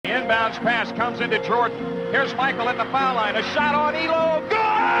Inbounds pass comes into Jordan. Here's Michael at the foul line. A shot on Elo.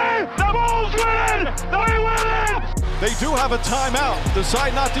 Good! The Bulls win! They win it! They do have a timeout.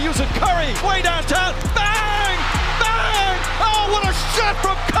 Decide not to use it. Curry, way downtown. Bang! Bang! Oh, what a shot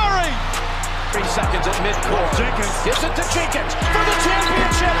from Curry! 3 seconds at midcourt. Jenkins gives it to Jenkins for the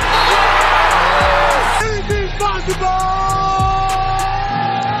championship. Anything's possible!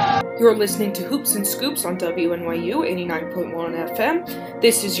 You're listening to Hoops and Scoops on WNYU 89.1 FM.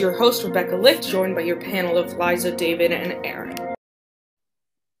 This is your host, Rebecca Licht, joined by your panel of Liza, David, and Aaron.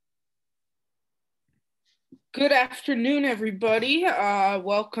 Good afternoon, everybody.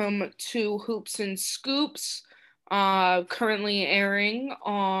 Welcome to Hoops and Scoops, currently airing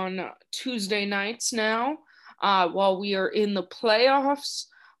on Tuesday nights now, while we are in the playoffs.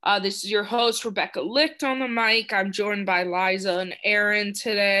 This is your host, Rebecca Licht, on the mic. I'm joined by Liza and Aaron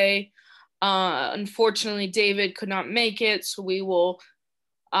today. Unfortunately, David could not make it, so we will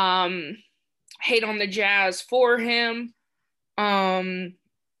hate on the Jazz for him. A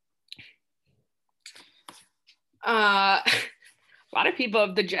lot of people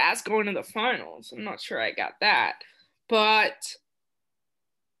have the Jazz going to the finals. I'm not sure I got that. But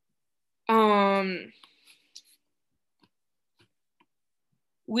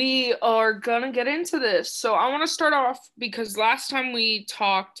we are going to get into this. So I want to start off because last time we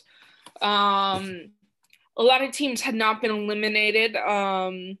talked, a lot of teams had not been eliminated.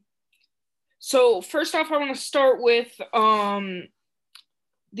 So first off, I want to start with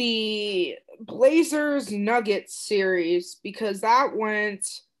the Blazers-Nuggets series because that went,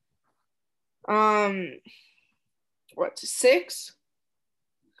 to 6?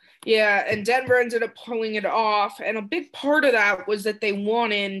 Yeah, and Denver ended up pulling it off, and a big part of that was that they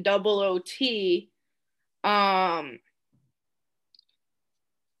won in double OT of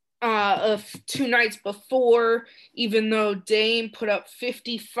 2 nights before, even though Dame put up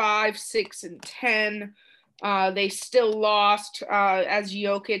 55, 6, and 10. They still lost as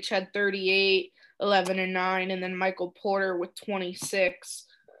Jokic had 38, 11, and 9, and then Michael Porter with 26,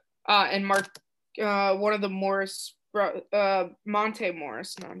 and one of the Morris Monte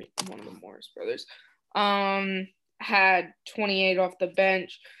Morris, not one of the Morris brothers, had 28 off the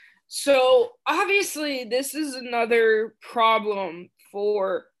bench. So obviously this is another problem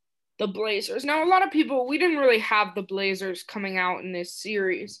for the Blazers. Now, a lot of people, we didn't really have the Blazers coming out in this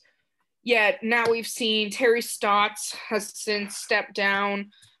series yet. Now we've seen Terry Stotts has since stepped down.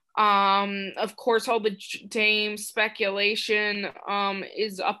 Of course, all the Dame speculation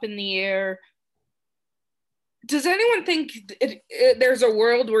is up in the air. Does anyone think there's a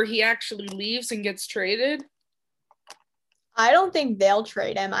world where he actually leaves and gets traded? I don't think they'll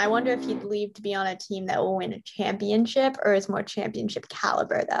trade him. I wonder if he'd leave to be on a team that will win a championship or is more championship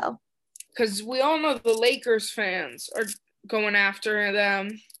caliber, though. Because we all know the Lakers fans are going after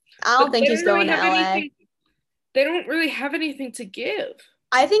them. I don't think he's going to LA. They don't really have anything to give.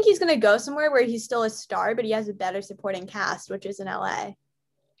 I think he's going to go somewhere where he's still a star, but he has a better supporting cast, which is in LA.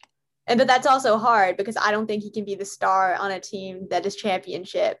 But that's also hard because I don't think he can be the star on a team that is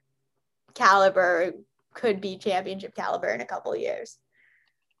championship caliber, could be championship caliber in a couple of years.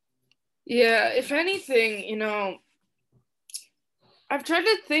 Yeah, if anything, I've tried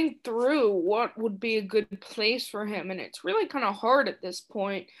to think through what would be a good place for him, and it's really kind of hard at this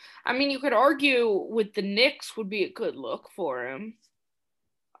point. I mean, you could argue with the Knicks would be a good look for him.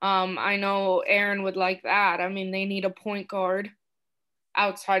 I know Aaron would like that. I mean, they need a point guard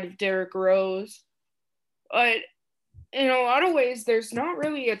outside of Derrick Rose. But in a lot of ways, there's not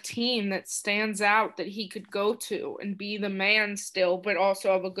really a team that stands out that he could go to and be the man still, but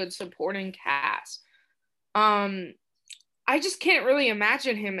also have a good supporting cast. I just can't really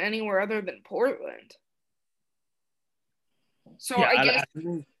imagine him anywhere other than Portland. So yeah, I guess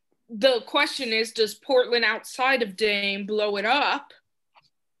the question is, does Portland outside of Dame blow it up?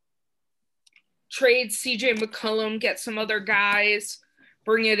 Trade CJ McCollum, get some other guys,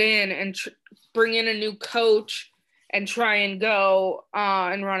 bring it in and bring in a new coach and try and go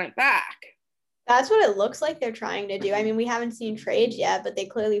and run it back. That's what it looks like they're trying to do. I mean, we haven't seen trades yet, but they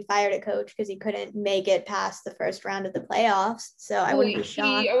clearly fired a coach because he couldn't make it past the first round of the playoffs. So I wouldn't be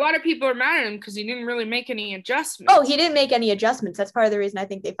shocked. A lot of people are mad at him because he didn't really make any adjustments. Oh, he didn't make any adjustments. That's part of the reason I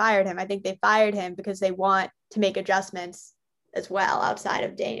think they fired him. I think they fired him because they want to make adjustments as well outside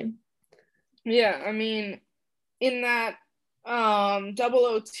of Dame. Yeah, I mean, in that double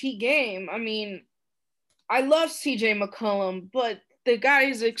OT game, I mean, I love CJ McCollum, but the guy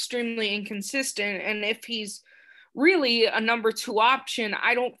is extremely inconsistent. And if he's really a number 2 option,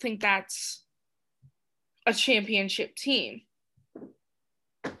 I don't think that's a championship team.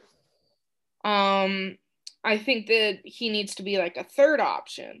 I think that he needs to be like a third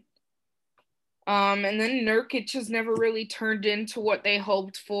option. And then Nurkic has never really turned into what they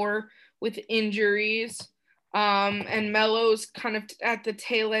hoped for with injuries. And Melo's kind of at the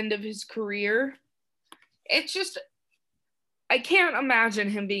tail end of his career. It's just, I can't imagine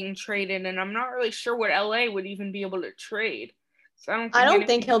him being traded, and I'm not really sure what LA would even be able to trade. So I don't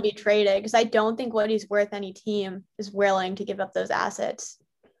think he'll be traded because I don't think what he's worth any team is willing to give up those assets.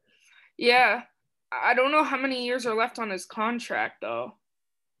 Yeah. I don't know how many years are left on his contract, though.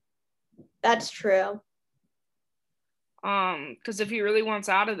 That's true. Because if he really wants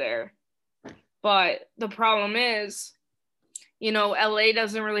out of there. But the problem is, LA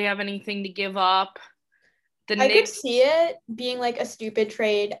doesn't really have anything to give up. I could see it being like a stupid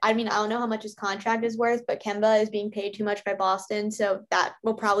trade. I mean, I don't know how much his contract is worth, but Kemba is being paid too much by Boston, so that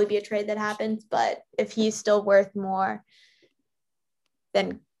will probably be a trade that happens. But if he's still worth more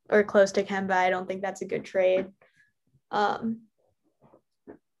than or close to Kemba, I don't think that's a good trade. But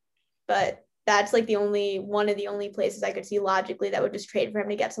that's like one of the only places I could see logically that would just trade for him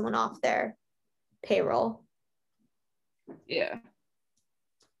to get someone off their payroll. Yeah.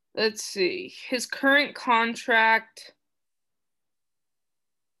 Let's see. His current contract,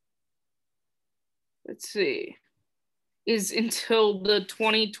 is until the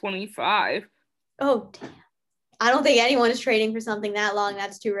 2025. Oh, damn. I don't think anyone is trading for something that long.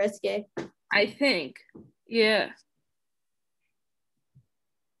 That's too risky. I think. Yeah.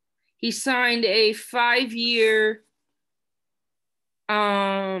 He signed a 5-year,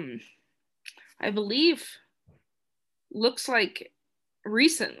 I believe, looks like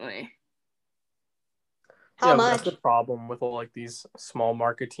recently. How much? That's the problem with all like these small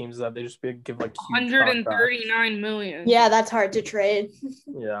market teams that they just give like huge 139 million. Yeah, that's hard to trade.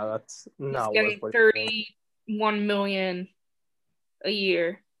 Yeah, that's not getting worth 31 million a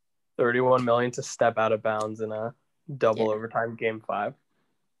year. 31 million to step out of bounds in a double overtime game 5.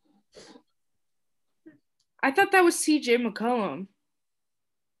 I thought that was CJ McCollum.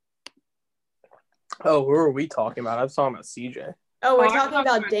 Oh, who are we talking about? I was talking about CJ. Oh, we're talking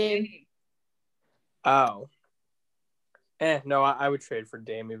about Dame. Oh. No, I would trade for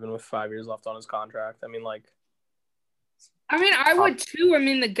Dame even with 5 years left on his contract. I mean, I would too. I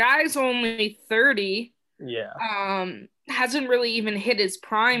mean, the guy's only 30. Yeah. Hasn't really even hit his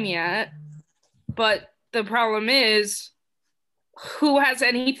prime yet. But the problem is, who has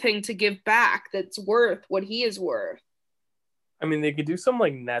anything to give back that's worth what he is worth? I mean, they could do some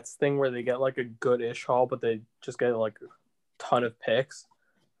like Nets thing where they get like a good-ish haul, but they just get like a ton of picks.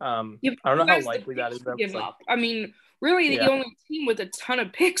 I don't know how likely that is. Give up. I mean, really, the only team with a ton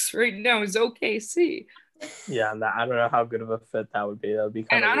of picks right now is OKC. Yeah, and I don't know how good of a fit that would be. That would be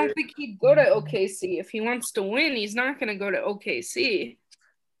kind of weird. I don't think he'd go to OKC. If he wants to win, he's not going to go to OKC.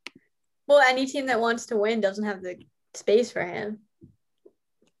 Well, any team that wants to win doesn't have the space for him.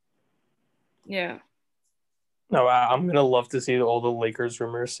 Yeah. No, I'm going to love to see all the Lakers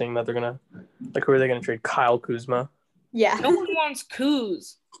rumors saying that they're going to – who are they going to trade? Kyle Kuzma? Yeah. No one wants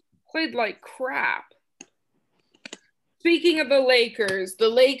Kuz. Played like crap. Speaking of the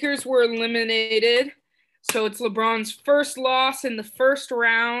Lakers were eliminated. So it's LeBron's first loss in the first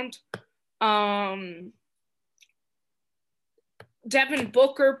round. Devin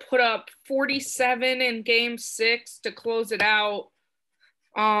Booker put up 47 in game 6 to close it out.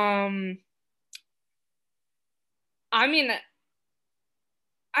 I mean,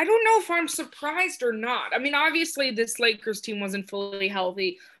 I don't know if I'm surprised or not. I mean, obviously this Lakers team wasn't fully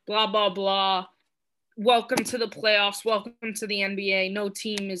healthy, blah, blah, blah. Welcome to the playoffs. Welcome to the NBA. No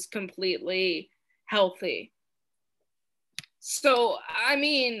team is completely healthy. So, I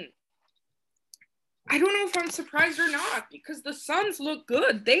mean, I don't know if I'm surprised or not because the Suns look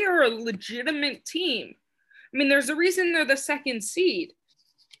good. They are a legitimate team. I mean, there's a reason they're the second seed.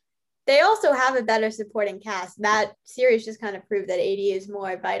 They also have a better supporting cast. That series just kind of proved that AD is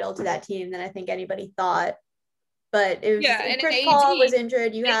more vital to that team than I think anybody thought. But it was and Chris Paul was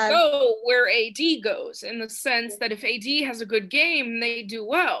injured. You have go where AD goes in the sense that if AD has a good game, they do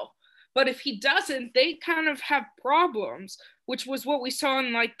well. But if he doesn't, they kind of have problems, which was what we saw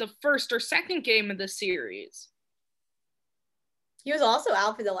in like the first or second game of the series. He was also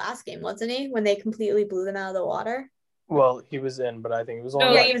out for the last game, wasn't he? When they completely blew them out of the water. Well, he was in, but I think it was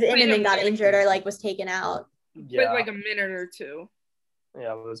only he was in and then got injured or was taken out. Yeah, like a minute or two.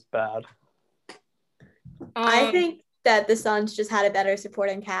 Yeah, it was bad. I think that the Suns just had a better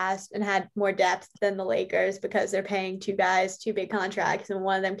supporting cast and had more depth than the Lakers because they're paying two guys 2 big contracts and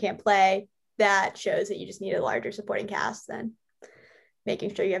one of them can't play. That shows that you just need a larger supporting cast than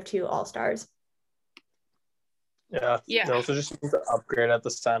making sure you have 2 all-stars. Yeah. They also just need to upgrade at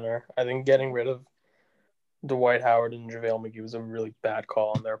the center. I think getting rid of Dwight Howard and JaVale McGee was a really bad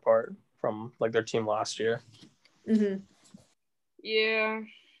call on their part. from like their team last year. Mm-hmm. Yeah.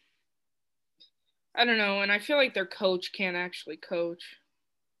 I don't know, and I feel like their coach can't actually coach.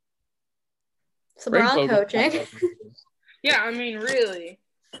 So LeBron coaching. Yeah, I mean, really.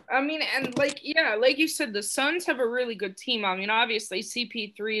 I mean, and like you said, the Suns have a really good team. I mean, obviously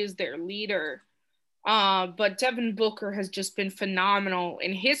CP3 is their leader. But Devin Booker has just been phenomenal.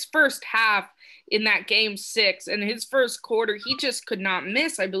 In his first half in that game 6 and his first quarter, he just could not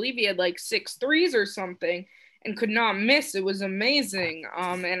miss. I believe he had like 6 threes or something and could not miss. It was amazing.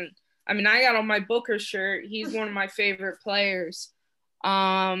 And I mean, I got on my Booker shirt. He's one of my favorite players.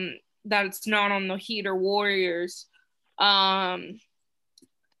 That's not on the Heat or Warriors.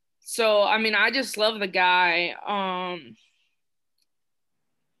 So, I mean, I just love the guy.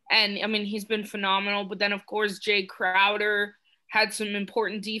 And, I mean, he's been phenomenal. But then, of course, Jay Crowder had some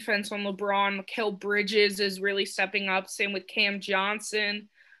important defense on LeBron. Mikal Bridges is really stepping up. Same with Cam Johnson.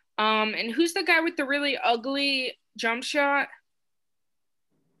 And who's the guy with the really ugly jump shot?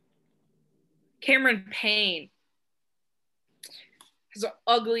 Cameron Payne. Has an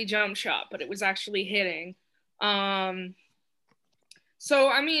ugly jump shot, but it was actually hitting. So,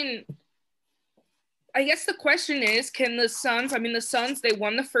 I mean, I guess the question is, can the Suns, they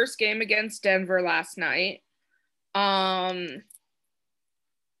won the first game against Denver last night.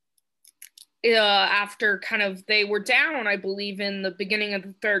 After kind of, they were down, I believe, in the beginning of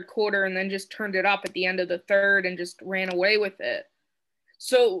the third quarter and then just turned it up at the end of the third and just ran away with it.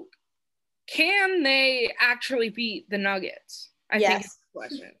 So can they actually beat the Nuggets? I think is the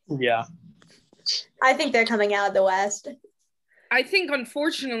question. Yeah. I think they're coming out of the West. I think,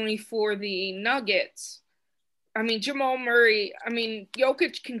 unfortunately, for the Nuggets, I mean, Jamal Murray, I mean,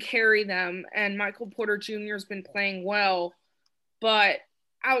 Jokic can carry them, and Michael Porter Jr. has been playing well. But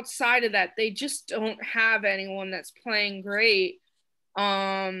outside of that, they just don't have anyone that's playing great. So,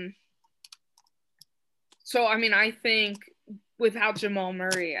 I mean, I think without Jamal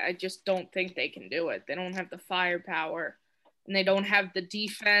Murray, I just don't think they can do it. They don't have the firepower, and they don't have the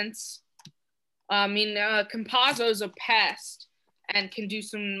defense. I mean, Campazzo's a pest and can do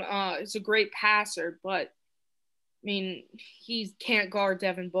some is a great passer, but I mean, he can't guard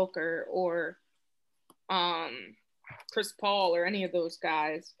Devin Booker or Chris Paul or any of those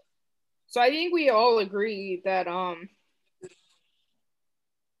guys. So I think we all agree that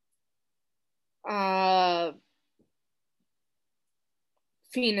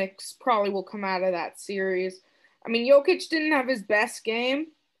Phoenix probably will come out of that series. I mean, Jokic didn't have his best game.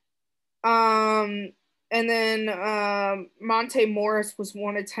 And then Monte Morris was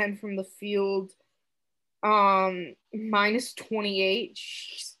 1 of 10 from the field, minus 28.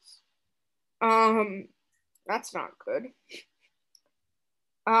 Jesus. That's not good.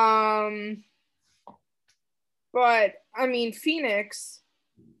 But I mean, Phoenix,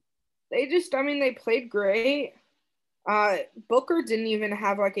 they played great. Booker didn't even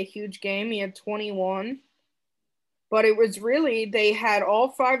have like a huge game. He had 21. But it was really, they had all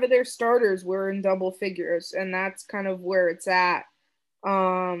 5 of their starters were in double figures, and that's kind of where it's at.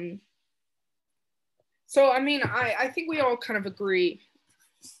 So, I mean, I think we all kind of agree.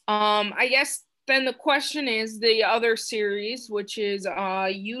 I guess then the question is the other series, which is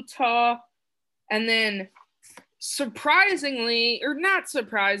Utah, and then surprisingly, or not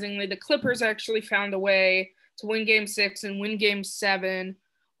surprisingly, the Clippers actually found a way to win Game 6 and win Game 7.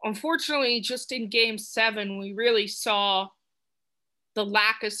 Unfortunately, just in Game 7, we really saw the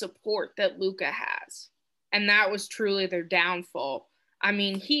lack of support that Luka has. And that was truly their downfall. I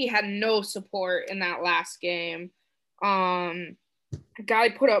mean, he had no support in that last game. A guy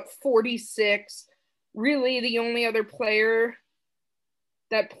put up 46. Really, the only other player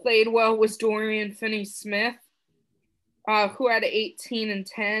that played well was Dorian Finney-Smith, who had 18 and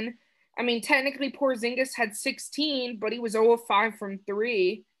 10. I mean, technically, Porzingis had 16, but he was 0 of 5 from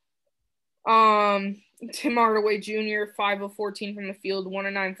 3. Tim Hardaway Jr., 5 of 14 from the field, 1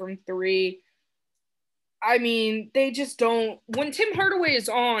 of 9 from 3. I mean, they just don't – when Tim Hardaway is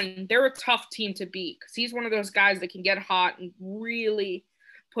on, they're a tough team to beat because he's one of those guys that can get hot and really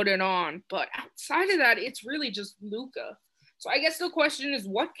put it on. But outside of that, it's really just Luka. So I guess the question is,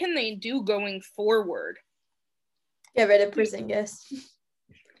 what can they do going forward? Get rid of Porzingis.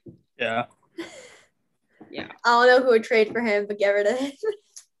 Yeah. Yeah. I don't know who would trade for him, but get rid of him.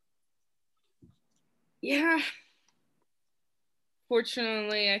 Yeah.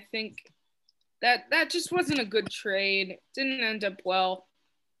 Fortunately, I think that just wasn't a good trade. Didn't end up well.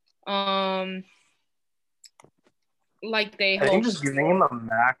 Like they hoped. I think just giving him a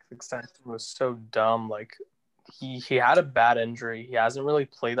max extension was so dumb. Like he had a bad injury. He hasn't really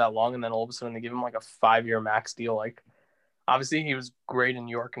played that long, and then all of a sudden they give him like a 5-year max deal. Like obviously he was great in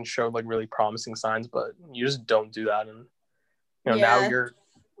New York and showed like really promising signs, but you just don't do that. And now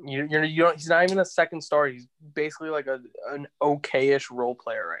you don't. He's not even a second star. He's basically like an okay-ish role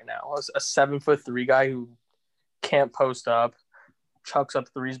player right now. A 7'3" guy who can't post up, chucks up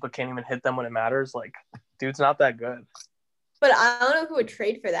threes but can't even hit them when it matters. Like, dude's not that good. But I don't know who would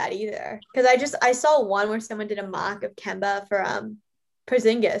trade for that either. Because I saw one where someone did a mock of Kemba for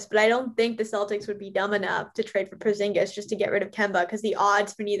Porzingis, but I don't think the Celtics would be dumb enough to trade for Porzingis just to get rid of Kemba because the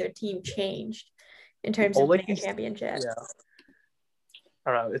odds for neither team changed in terms of winning a championship. Yeah.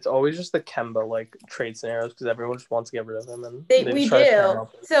 I don't know. It's always just the Kemba like trade scenarios because everyone just wants to get rid of him, and we do.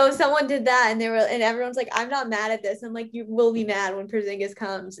 So someone did that, and everyone's like, "I'm not mad at this." I'm like, "You will be mad when Porzingis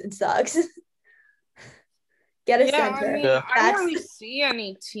comes and sucks." Get a center. I don't really see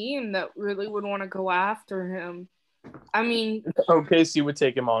any team that really would want to go after him. I mean, OKC would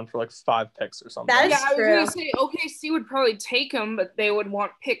take him on for like 5 picks or something. That's true. I was gonna say OKC would probably take him, but they would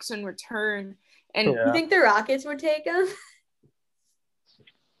want picks in return. And you think the Rockets would take him?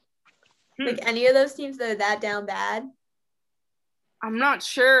 Like any of those teams that are that down bad? I'm not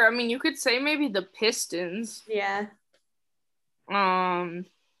sure. I mean, you could say maybe the Pistons. Yeah. I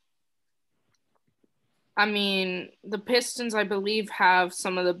mean, the Pistons, I believe, have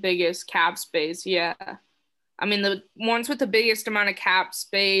some of the biggest cap space. Yeah. I mean, the ones with the biggest amount of cap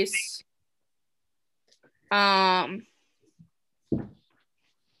space.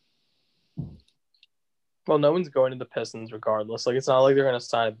 Well, no one's going to the Pistons regardless. Like, it's not like they're going to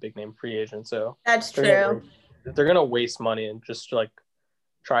sign a big-name free agent. So that's true. They're going to waste money and just, like,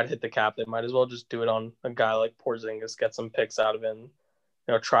 try to hit the cap. They might as well just do it on a guy like Porzingis, get some picks out of him,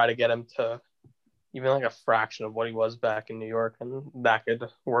 try to get him to even, like, a fraction of what he was back in New York, and that could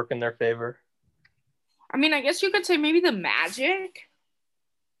work in their favor. I mean, I guess you could say maybe the Magic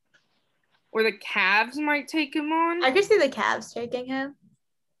or the Cavs might take him on. I could see the Cavs taking him.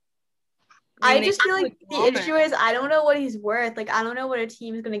 I just feel like the issue is I don't know what he's worth. Like, I don't know what a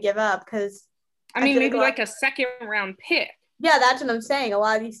team is going to give up because I mean, maybe like a second-round pick. Yeah, that's what I'm saying. A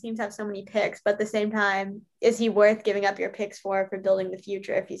lot of these teams have so many picks, but at the same time, is he worth giving up your picks for building the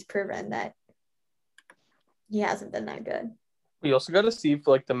future if he's proven that he hasn't been that good? We also got to see if,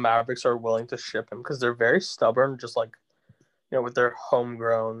 like, the Mavericks are willing to ship him because they're very stubborn, just like, with their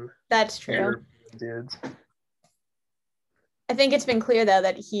homegrown. That's true. Dudes. I think it's been clear, though,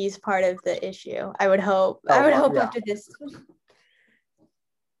 that he's part of the issue. I would hope. After this.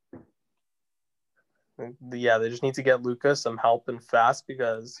 Yeah, they just need to get Luka some help and fast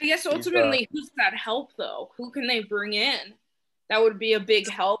because. I guess ultimately, who's that help, though? Who can they bring in? That would be a big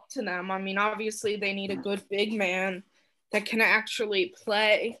help to them. I mean, obviously, they need a good big man that can actually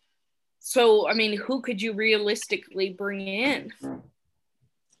play. So, I mean, who could you realistically bring in?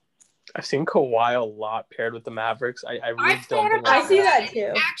 I've seen Kawhi a lot paired with the Mavericks. I really don't think I see that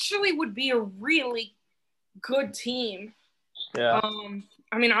too. Actually would be a really good team. Yeah.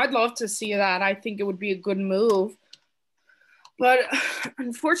 I mean, I'd love to see that. I think it would be a good move. But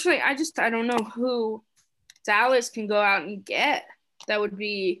unfortunately, I don't know who Dallas can go out and get that would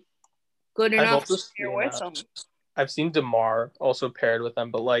be good enough to pair with them. I've seen DeMar also paired with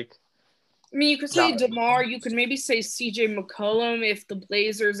them, but like I mean, you could say DeMar. You could maybe say CJ McCollum if the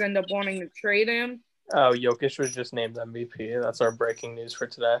Blazers end up wanting to trade him. Oh, Jokic was just named MVP. That's our breaking news for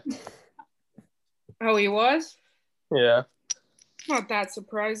today. Oh, he was? Yeah. Not that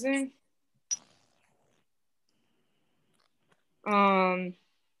surprising. Although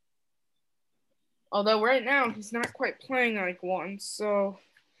right now he's not quite playing like one, so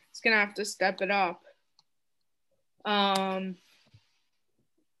he's gonna have to step it up.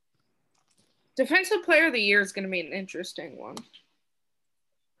 Defensive Player of the Year is going to be an interesting one.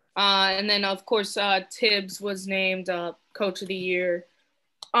 And then, of course, Tibbs was named Coach of the Year.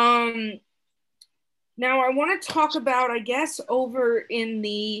 Now, I want to talk about, I guess, over in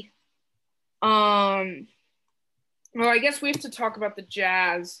the well, I guess we have to talk about the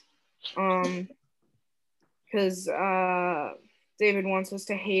Jazz because David wants us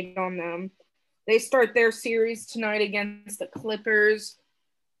to hate on them. They start their series tonight against the Clippers.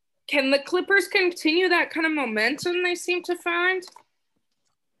 Can the Clippers continue that kind of momentum they seem to find?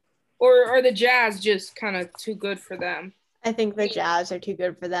 Or are the Jazz just kind of too good for them? I think the Jazz are too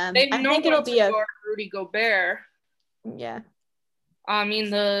good for them. I think it'll be Rudy Gobert. Yeah. I mean,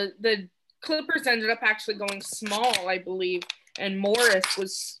 the Clippers ended up actually going small, I believe, and Morris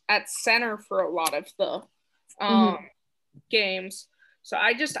was at center for a lot of the games. So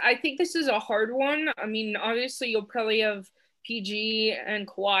I think this is a hard one. I mean, obviously you'll probably have PG and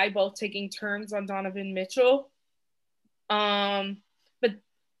Kawhi both taking turns on Donovan Mitchell. But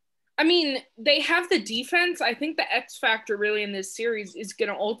I mean, they have the defense. I think the X factor really in this series is going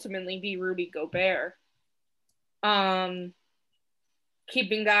to ultimately be Rudy Gobert.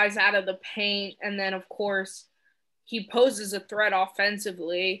 Keeping guys out of the paint. And then, of course, he poses a threat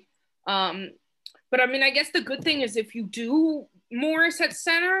offensively. But, I mean, I guess the good thing is if you do Morris at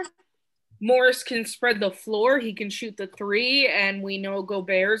center, Morris can spread the floor. He can shoot the three, and we know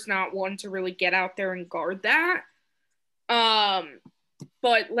Gobert's not one to really get out there and guard that.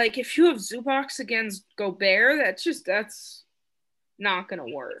 But, like, if you have Zubac against Gobert, that's not going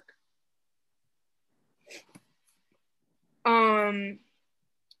to work.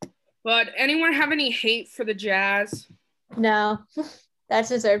 But anyone have any hate for the Jazz? No,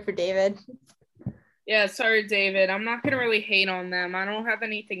 that's reserved for David. Yeah, sorry, David. I'm not going to really hate on them. I don't have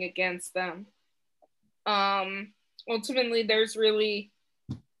anything against them. Ultimately, there's really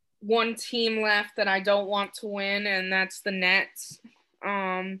one team left that I don't want to win, and that's the Nets.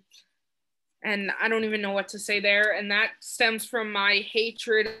 And I don't even know what to say there. And that stems from my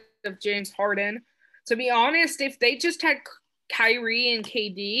hatred of James Harden. To be honest, if they just had Kyrie and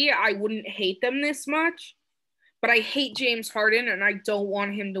KD, I wouldn't hate them this much. But I hate James Harden, and I don't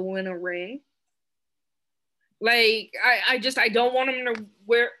want him to win a ring. Like, I don't want him to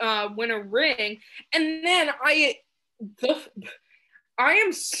win a ring. And then I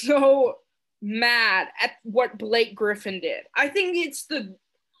am so mad at what Blake Griffin did. I think it's the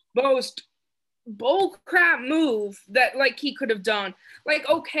most bullcrap move that, like, he could have done. Like,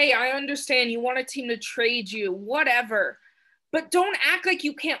 okay, I understand you want a team to trade you, whatever. But don't act like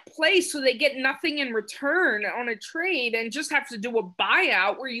you can't play so they get nothing in return on a trade and just have to do a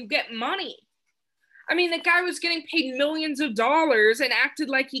buyout where you get money. I mean, the guy was getting paid millions of dollars and acted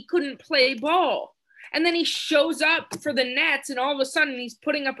like he couldn't play ball. And then he shows up for the Nets, and all of a sudden he's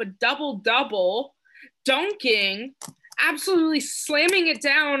putting up a double-double, dunking, absolutely slamming it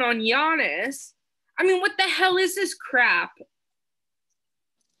down on Giannis. I mean, what the hell is this crap?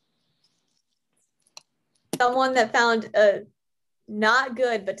 Someone that found a not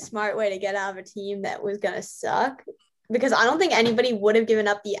good but smart way to get out of a team that was going to suck, because I don't think anybody would have given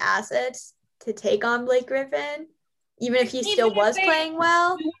up the assets to take on Blake Griffin, even if he still was playing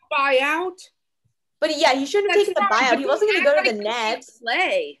well. Buyout? But yeah, he shouldn't have taken the buyout. He wasn't going to go to the Nets.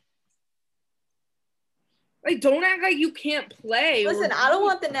 Play. Like, don't act like you can't play. Listen, I don't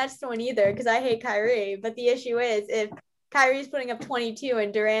want the Nets to win either because I hate Kyrie. But the issue is if Kyrie's putting up 22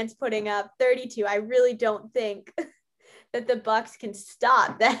 and Durant's putting up 32, I really don't think that the Bucks can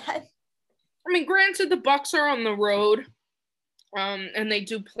stop that. I mean, granted, the Bucks are on the road, and they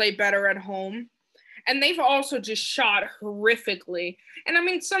do play better at home. And they've also just shot horrifically. And, I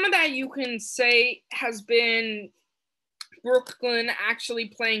mean, some of that you can say has been Brooklyn actually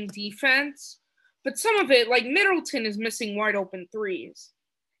playing defense. But some of it, like Middleton is missing wide open threes.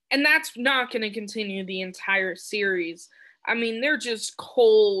 And that's not going to continue the entire series. I mean, they're just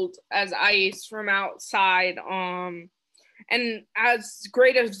cold as ice from outside. And as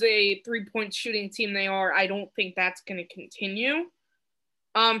great as a three-point shooting team they are, I don't think that's going to continue.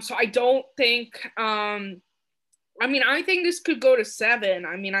 So I don't think I mean, I think this could go to 7.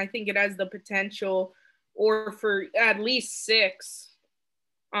 I mean, I think it has the potential or for at least 6.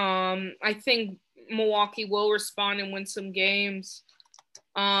 I think Milwaukee will respond and win some games.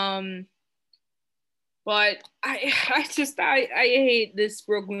 But I hate this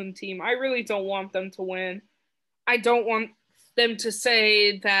Brooklyn team. I really don't want them to win. I don't want them to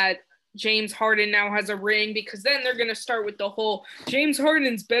say that James Harden now has a ring, because then they're going to start with the whole James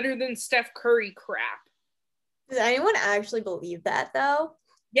Harden's better than Steph Curry crap. Does anyone actually believe that, though?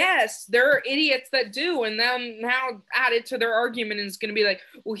 Yes, there are idiots that do, and then now added to their argument is going to be like,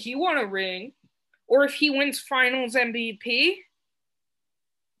 well, he won a ring, or if he wins Finals MVP,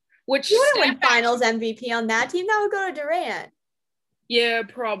 which he wouldn't win Finals MVP on that team. That would go to Durant. Yeah,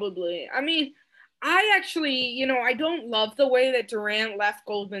 probably. I mean, I actually, I don't love the way that Durant left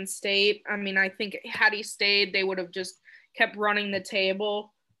Golden State. I mean, I think had he stayed, they would have just kept running the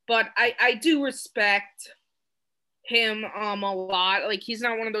table. But I do respect him a lot. Like, he's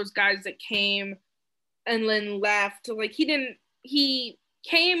not one of those guys that came and then left. Like, he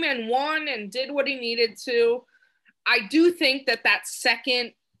came and won and did what he needed to. I do think that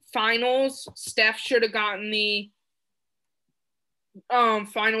second finals, Steph should have gotten the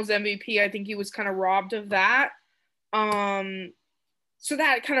Finals MVP. I think he was kind of robbed of that. So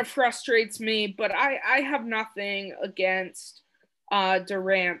that kind of frustrates me, but I have nothing against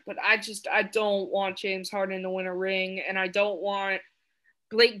Durant, but I don't want James Harden to win a ring, and I don't want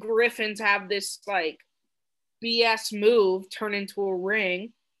Blake Griffin to have this like BS move turn into a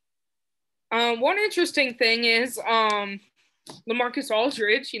ring. One interesting thing is LaMarcus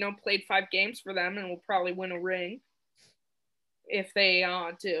Aldridge, played 5 games for them and will probably win a ring if they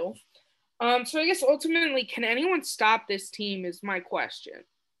do. So I guess ultimately, can anyone stop this team is my question.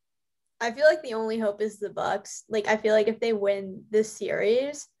 I feel like the only hope is the Bucks. Like, I feel like if they win this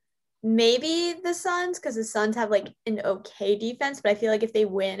series, maybe the Suns, because the Suns have like an okay defense, but I feel like if they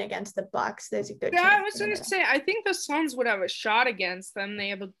win against the Bucks, there's a good chance. I was going to say, I think the Suns would have a shot against them. They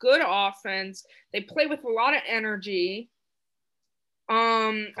have a good offense. They play with a lot of energy.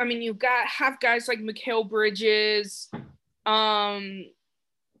 I mean, you have guys like Mikal Bridges,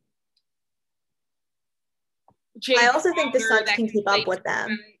 James I also think the Crowder Suns can keep up with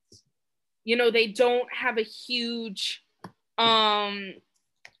them. They don't have a huge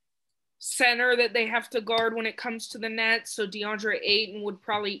center that they have to guard when it comes to the net. So DeAndre Ayton would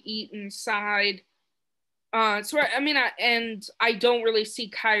probably eat inside. I don't really see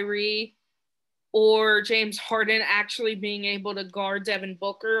Kyrie or James Harden actually being able to guard Devin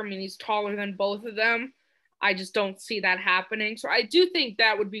Booker. I mean, he's taller than both of them. I just don't see that happening. So I do think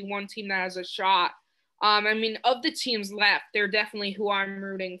that would be one team that has a shot. Of the teams left, they're definitely who I'm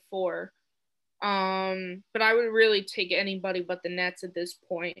rooting for. But I would really take anybody but the Nets at this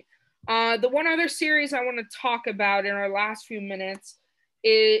point. The one other series I want to talk about in our last few minutes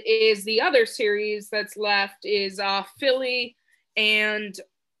is the other series that's left is Philly and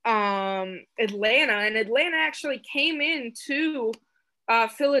Atlanta. And Atlanta actually came into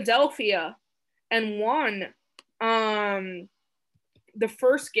Philadelphia and won the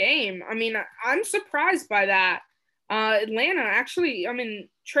first game. I mean, I'm surprised by that. Atlanta actually,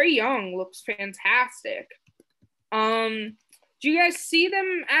 Trae Young looks fantastic. Do you guys see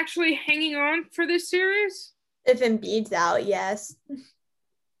them actually hanging on for this series? If Embiid's out, yes.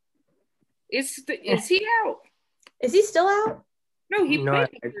 Is he out? Is he still out? No, he played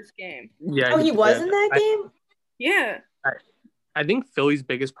the first game. Yeah. Oh, he was in that game? Yeah. I think Philly's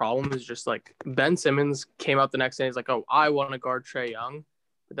biggest problem is just like Ben Simmons came out the next day. He's like, "Oh, I want to guard Trae Young,"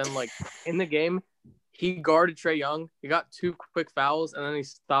 but then like in the game, he guarded Trae Young. He got 2 quick fouls, and then he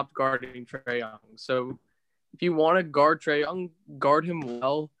stopped guarding Trae Young. So if you want to guard Trae Young, guard him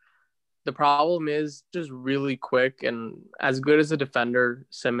well. The problem is just really quick, and as good as a defender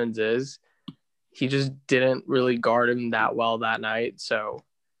Simmons is, he just didn't really guard him that well that night. So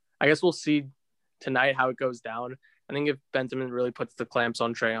I guess we'll see tonight how it goes down. I think if Ben Simmons really puts the clamps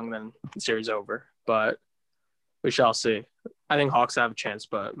on Trae Young, then the series over. But we shall see. I think Hawks have a chance,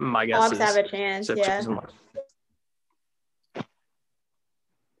 but my guess is Hawks have a chance, yeah.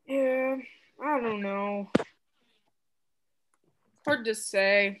 Yeah, I don't know. Hard to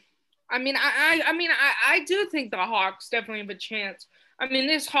say. I do think the Hawks definitely have a chance. I mean,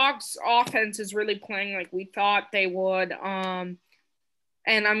 this Hawks offense is really playing like we thought they would. And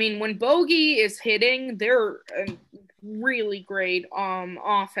when Bogey is hitting, they're a really great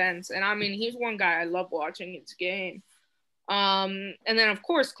offense. And he's one guy I love watching his game. And then of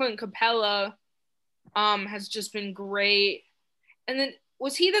course Clint Capella has just been great. And then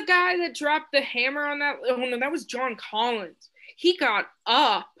was he the guy that dropped the hammer on that? Oh no, that was John Collins. He got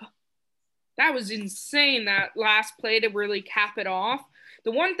up. That was insane, that last play to really cap it off.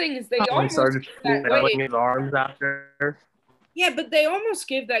 The one thing is they almost started flailing his arms after. Yeah, but they almost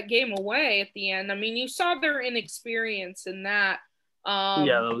gave that game away at the end. You saw their inexperience in that.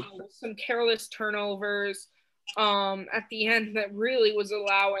 Some careless turnovers at the end that really was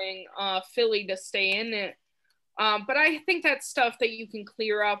allowing Philly to stay in it. But I think that's stuff that you can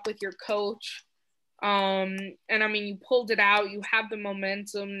clear up with your coach. You pulled it out. You have the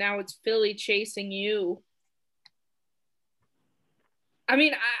momentum. Now it's Philly chasing you.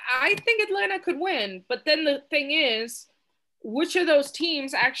 I think Atlanta could win. But then the thing is, which of those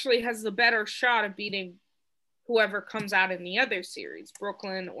teams actually has the better shot of beating whoever comes out in the other series,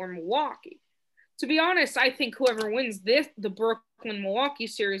 Brooklyn or Milwaukee? To be honest, I think whoever wins the Brooklyn-Milwaukee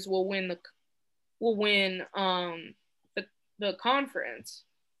series will win the conference.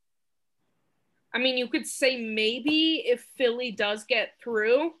 You could say maybe if Philly does get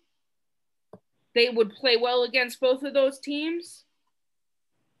through, they would play well against both of those teams.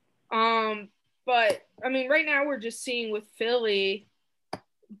 But right now we're just seeing with Philly.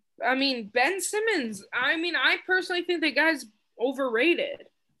 Ben Simmons, I personally think the guy's overrated.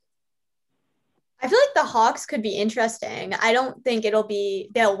 I feel like the Hawks could be interesting. I don't think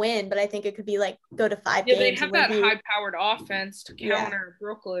they'll win, but I think it could be like go to 5 games. Yeah, they have that high-powered offense to counter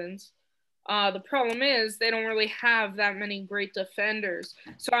Brooklyn's. The problem is they don't really have that many great defenders.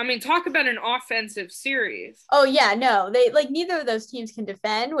 So, talk about an offensive series. Oh, yeah, no. Neither of those teams can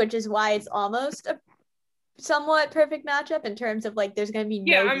defend, which is why it's almost a somewhat perfect matchup in terms of, there's going to be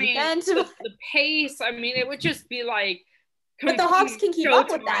no defense. The pace, it would just be, But the Hawks can keep up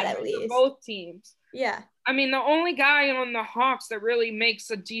with that at least. Both teams. Yeah. I mean, the only guy on the Hawks that really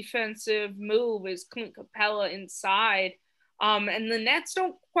makes a defensive move is Clint Capella inside. And the Nets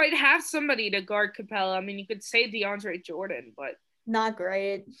don't quite have somebody to guard Capella. I mean, you could say DeAndre Jordan, but not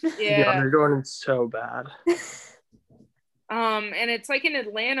great. Yeah. DeAndre Jordan's so bad. And it's like in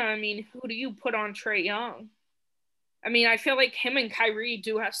Atlanta, I mean, who do you put on Trae Young? I mean, I feel like him and Kyrie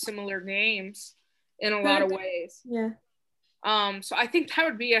do have similar games in a lot of ways. Yeah. So I think that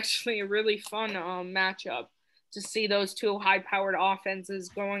would be actually a really fun matchup to see those two high-powered offenses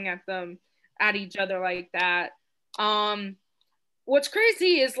going at each other like that. What's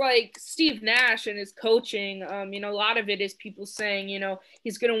crazy is like Steve Nash and his coaching. A lot of it is people saying,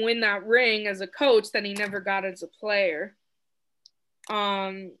 he's going to win that ring as a coach that he never got as a player.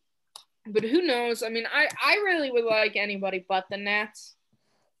 But who knows? I mean, I really would like anybody but the Nets.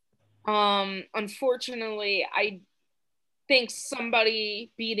 Unfortunately, I think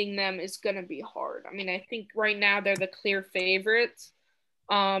somebody beating them is going to be hard. I mean, I think right now they're the clear favorites.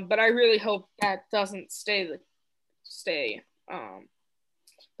 But I really hope that doesn't stay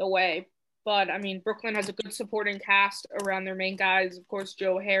the way. But I mean, Brooklyn has a good supporting cast around their main guys. Of course,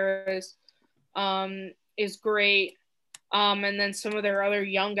 Joe Harris is great. And then some of their other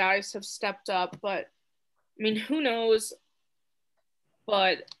young guys have stepped up. But I mean, who knows?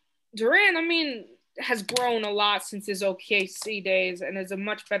 But Durant, I mean, has grown a lot since his OKC days and is a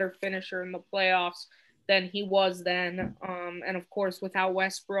much better finisher in the playoffs than he was then. And of course, without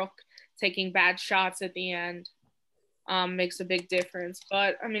Westbrook taking bad shots at the end, makes a big difference.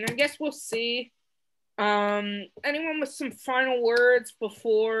 But I mean, I guess we'll see. Anyone with some final words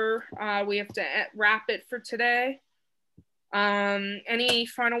before we have to wrap it for today? Any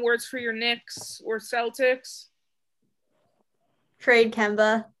final words for your Knicks or Celtics? Trade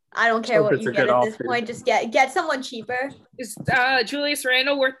Kemba. I don't care what you get at this point. Just get someone cheaper. Is Julius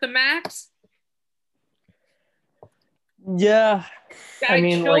Randle worth the max? Yeah. Guy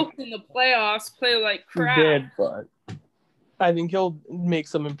choked in the playoffs, play like crap. He did, but I think he'll make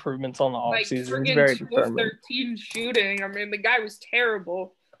some improvements on the offseason. He's very determined. 13 shooting. I mean, the guy was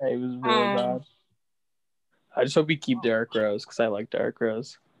terrible. Yeah, he was really bad. I just hope we keep Derrick Rose because I like Derrick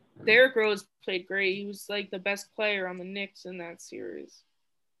Rose. Derrick Rose played great. He was like the best player on the Knicks in that series.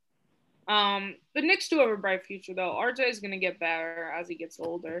 The Knicks do have a bright future, though. RJ is going to get better as he gets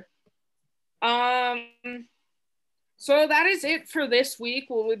older. So that is it for this week.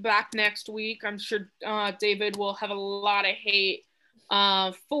 We'll be back next week. I'm sure David will have a lot of hate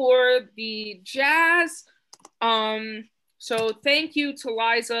for the Jazz. So thank you to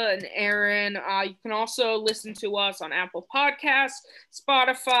Liza and Aaron. You can also listen to us on Apple Podcasts,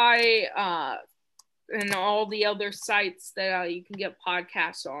 Spotify, and all the other sites that you can get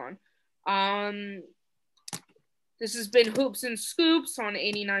podcasts on. This has been Hoops and Scoops on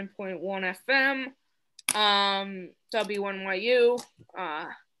 89.1 FM, WNYU.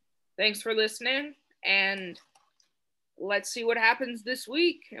 Thanks for listening, and let's see what happens this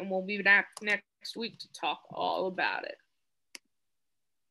week, and we'll be back next week to talk all about it.